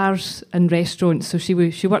in bars and restaurants. So she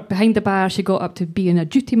worked behind the bar. She got up to being a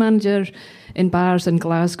duty manager in bars in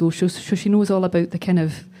Glasgow. So she knows all about the kind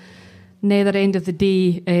of nether end of the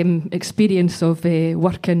day experience of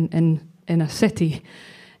working in a city.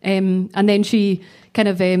 And then she kind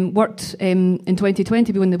of worked in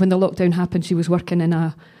 2020 when the lockdown happened. She was working in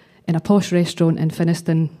a posh restaurant in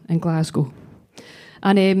Finiston in Glasgow.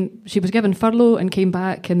 And she was given furlough and came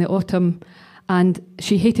back in the autumn, and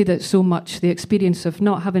she hated it so much, the experience of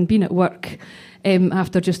not having been at work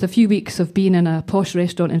after just a few weeks of being in a posh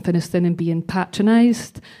restaurant in Finiston and being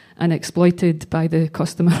patronised and exploited by the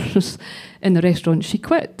customers in the restaurant. She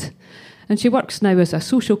quit, and she works now as a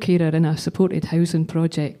social carer in a supported housing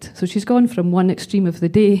project. So she's gone from one extreme of the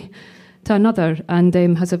day to another, and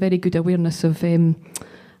has a very good awareness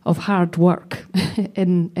of hard work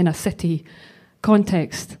in a city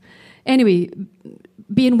context. Anyway,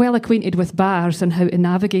 being well acquainted with bars and how to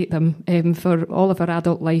navigate them for all of her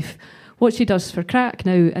adult life, what she does for crack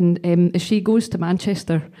now, and is she goes to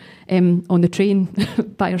Manchester on the train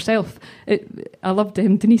by herself. I loved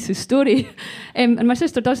Denise's story. And my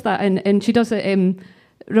sister does that, and she does it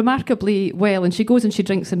remarkably well, and she goes and she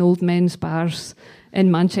drinks in old men's bars in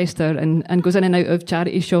Manchester and goes in and out of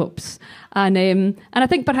charity shops. And I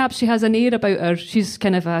think perhaps she has an air about her. She's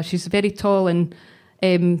she's very tall and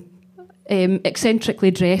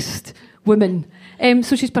eccentrically dressed woman.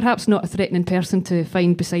 So she's perhaps not a threatening person to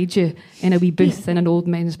find beside you in a wee booth in an old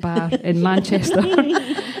men's bar in Manchester.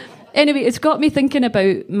 Anyway, it's got me thinking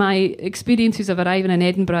about my experiences of arriving in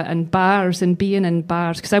Edinburgh and bars and being in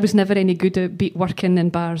bars, because I was never any good at working in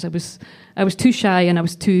bars. I was too shy and I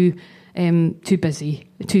was too busy,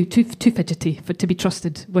 too fidgety to be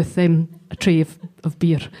trusted with a tray of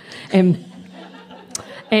beer.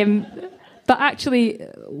 But actually,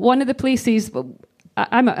 one of the places,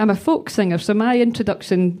 I'm a folk singer, so my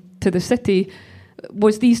introduction to the city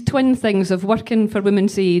was these twin things of working for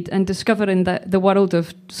Women's Aid and discovering the world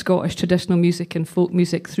of Scottish traditional music and folk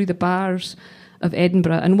music through the bars of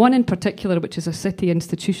Edinburgh, and one in particular, which is a city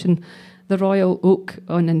institution, the Royal Oak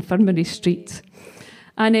on Infirmary Street.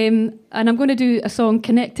 And I'm going to do a song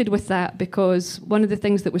connected with that, because one of the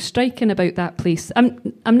things that was striking about that place,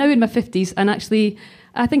 I'm now in my 50s, and actually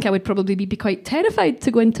I think I would probably be quite terrified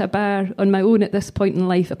to go into a bar on my own at this point in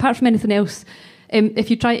life. Apart from anything else, if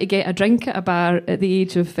you try to get a drink at a bar at the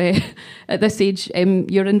age of at this age,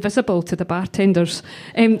 you're invisible to the bartenders.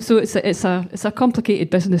 So it's a complicated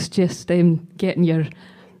business, just getting your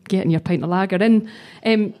pint of lager in.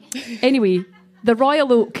 Anyway, the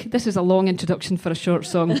Royal Oak. This is a long introduction for a short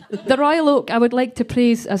song. The Royal Oak, I would like to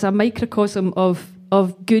praise as a microcosm of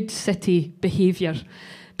good city behaviour,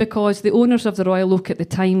 because the owners of the Royal Oak at the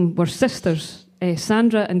time were sisters,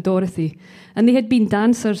 Sandra and Dorothy, and they had been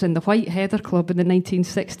dancers in the White Heather Club in the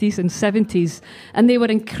 1960s and 70s, and they were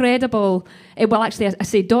incredible. Well, actually, I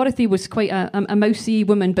say Dorothy was quite a mousy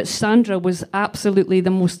woman, but Sandra was absolutely the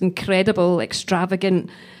most incredible, extravagant,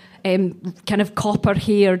 kind of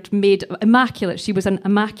copper-haired, made immaculate. She was an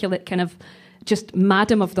immaculate kind of just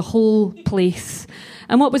madam of the whole place.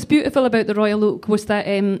 And what was beautiful about the Royal Oak was that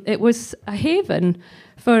it was a haven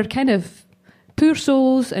for kind of poor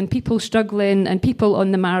souls and people struggling, and people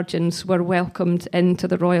on the margins were welcomed into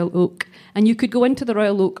the Royal Oak. And you could go into the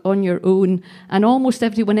Royal Oak on your own, and almost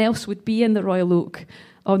everyone else would be in the Royal Oak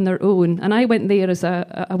on their own. And I went there as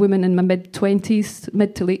a woman in my mid to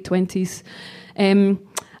late 20s,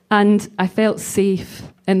 and I felt safe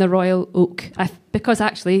in the Royal Oak. Because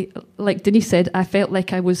actually, like Denise said, I felt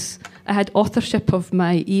like I had authorship of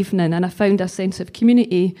my evening, and I found a sense of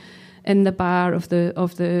community in the bar of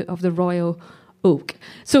the Royal Oak.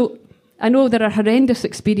 So I know there are horrendous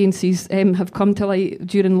experiences have come to light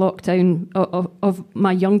during lockdown of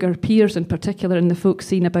my younger peers in particular in the folk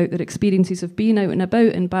scene about their experiences of being out and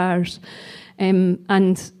about in bars, and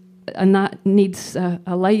that needs a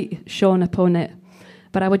light shone upon it.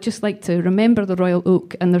 But I would just like to remember the Royal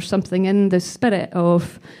Oak, and there's something in the spirit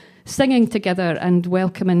of singing together and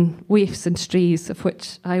welcoming waifs and strays, of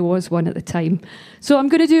which I was one at the time. So I'm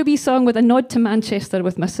going to do a wee song with a nod to Manchester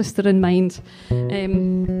with my sister in mind.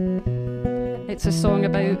 It's a song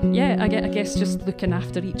about, I guess just looking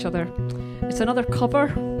after each other. It's another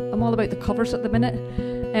cover. I'm all about the covers at the minute.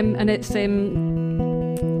 And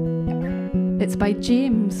it's by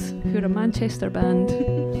James, who are a Manchester band.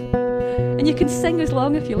 And you can sing as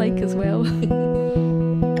long if you like as well.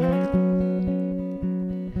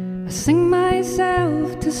 I sing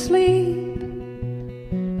myself to sleep,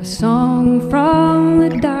 a song from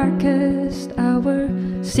the darkest hour,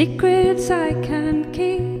 secrets I can't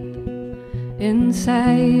keep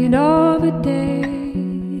inside of a day.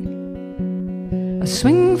 I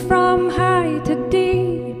swing from high to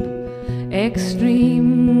deep,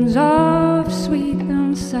 extremes of sweet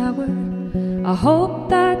and sour. I hope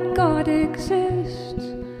that God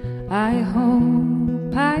exists, I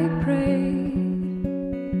hope, I pray.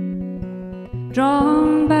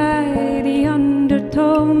 Drawn by the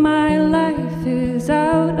undertow, my life is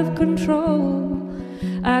out of control.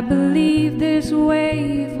 I believe this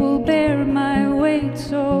wave will bear my weight,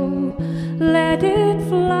 so let it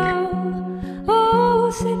flow. Oh,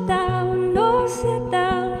 sit down, oh, sit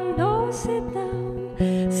down, oh, sit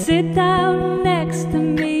down. Sit down next to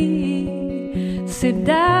me. Sit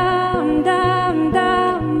down, down,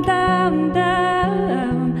 down, down,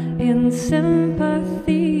 down, in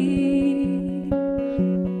sympathy.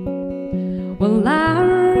 Well, I'm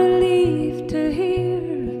relieved to hear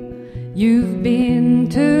you've been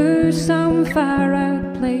to some far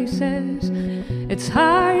out places. It's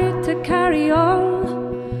hard to carry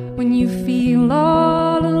on when you feel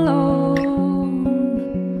all alone.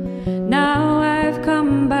 Now I've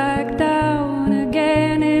come back down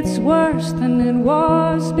again, it's worse than it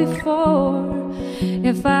was before.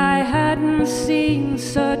 If I hadn't seen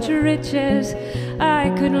such riches,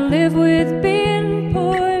 I could live with being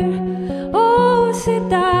poor. Oh, sit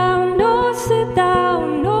down, oh, sit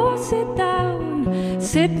down, oh, sit down.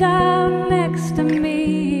 Sit down next to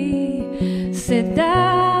me. Sit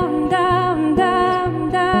down, down, down,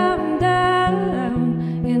 down,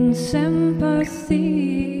 down, in sympathy.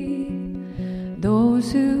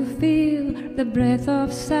 Those who feel the breath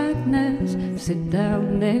of sadness sit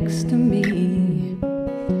down next to me.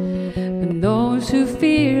 And those who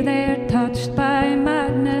fear they're touched by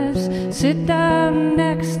madness sit down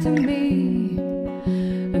next to me.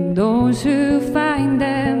 And those who find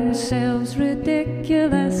themselves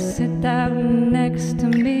ridiculous sit down next to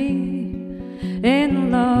me.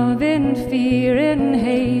 In love, in fear, in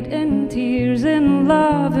hate, in tears, in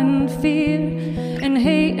love and fear, in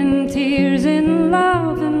hate and tears, in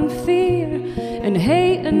love and fear, in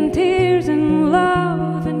hate and tears, in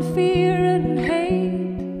love and fear and hate.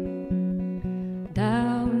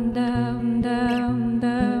 Down, down, down,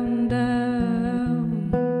 down,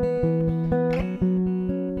 down.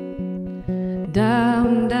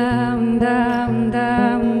 Down, down, down,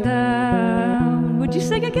 down, down. Would you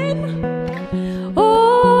sing again?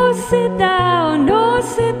 Oh, sit down, oh,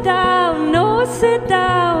 sit down, oh, sit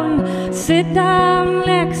down, sit down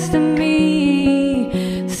next to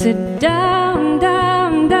me. Sit down,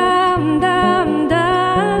 down, down, down,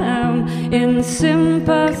 down, in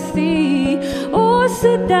sympathy. Oh,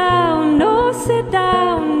 sit down, oh, sit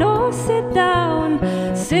down, oh, sit down,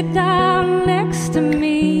 sit down next to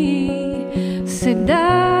me. Sit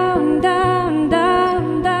down, down,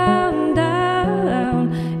 down, down,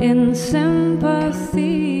 down, in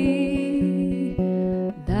sympathy.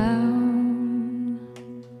 Down.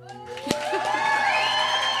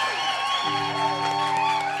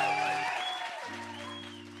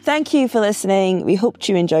 Thank you for listening. We hoped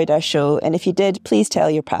you enjoyed our show. And if you did, please tell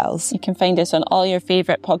your pals. You can find us on all your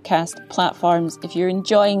favourite podcast platforms. If you're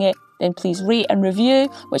enjoying it, then please rate and review,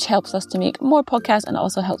 which helps us to make more podcasts and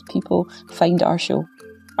also helps people find our show.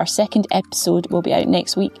 Our second episode will be out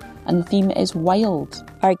next week, and the theme is wild.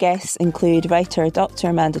 Our guests include writer Dr.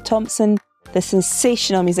 Amanda Thompson, the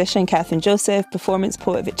sensational musician Catherine Joseph, performance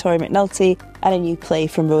poet Victoria McNulty, and a new play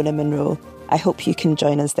from Rona Munro. I hope you can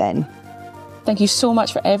join us then. Thank you so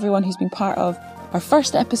much for everyone who's been part of our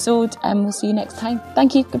first episode, and we'll see you next time.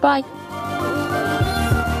 Thank you. Goodbye.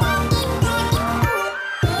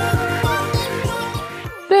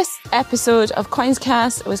 This episode of Quines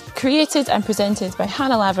Cast was created and presented by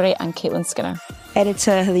Hannah Lavery and Caitlin Skinner.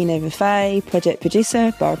 Editor Helena Rufai, project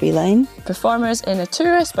producer Barbie Line. Performers in A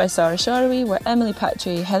Tourist by Sara Shaarawi were Emily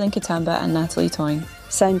Patry, Helen Katamba and Natalie Toyne.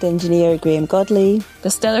 Sound engineer Graham Godley. The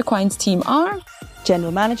Stellar Quines team are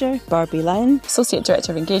General Manager Barbie Line, Associate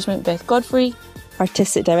Director of Engagement Beth Godfrey,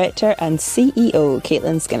 Artistic Director and CEO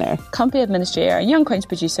Caitlin Skinner, Company Administrator and Young Quines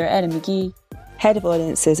Producer Erin McGee, Head of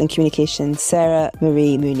Audiences and Communications Sarah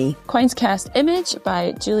Marie Mooney. Quines Cast Image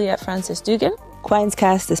by Julia Francis Dugan. Quines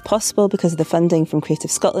Cast is possible because of the funding from Creative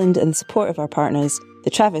Scotland and the support of our partners, the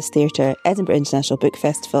Travis Theatre, Edinburgh International Book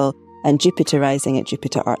Festival and Jupiter Rising at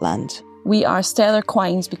Jupiter Artland. We are Stellar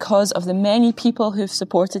Quines because of the many people who've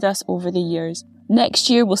supported us over the years. Next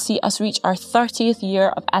year will see us reach our 30th year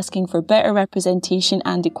of asking for better representation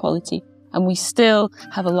and equality, and we still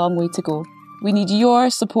have a long way to go. We need your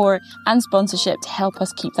support and sponsorship to help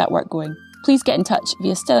us keep that work going. Please get in touch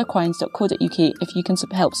via stellarquines.co.uk if you can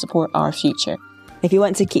help support our future. If you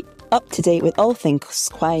want to keep up to date with all things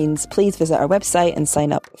Quines, please visit our website and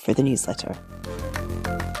sign up for the newsletter.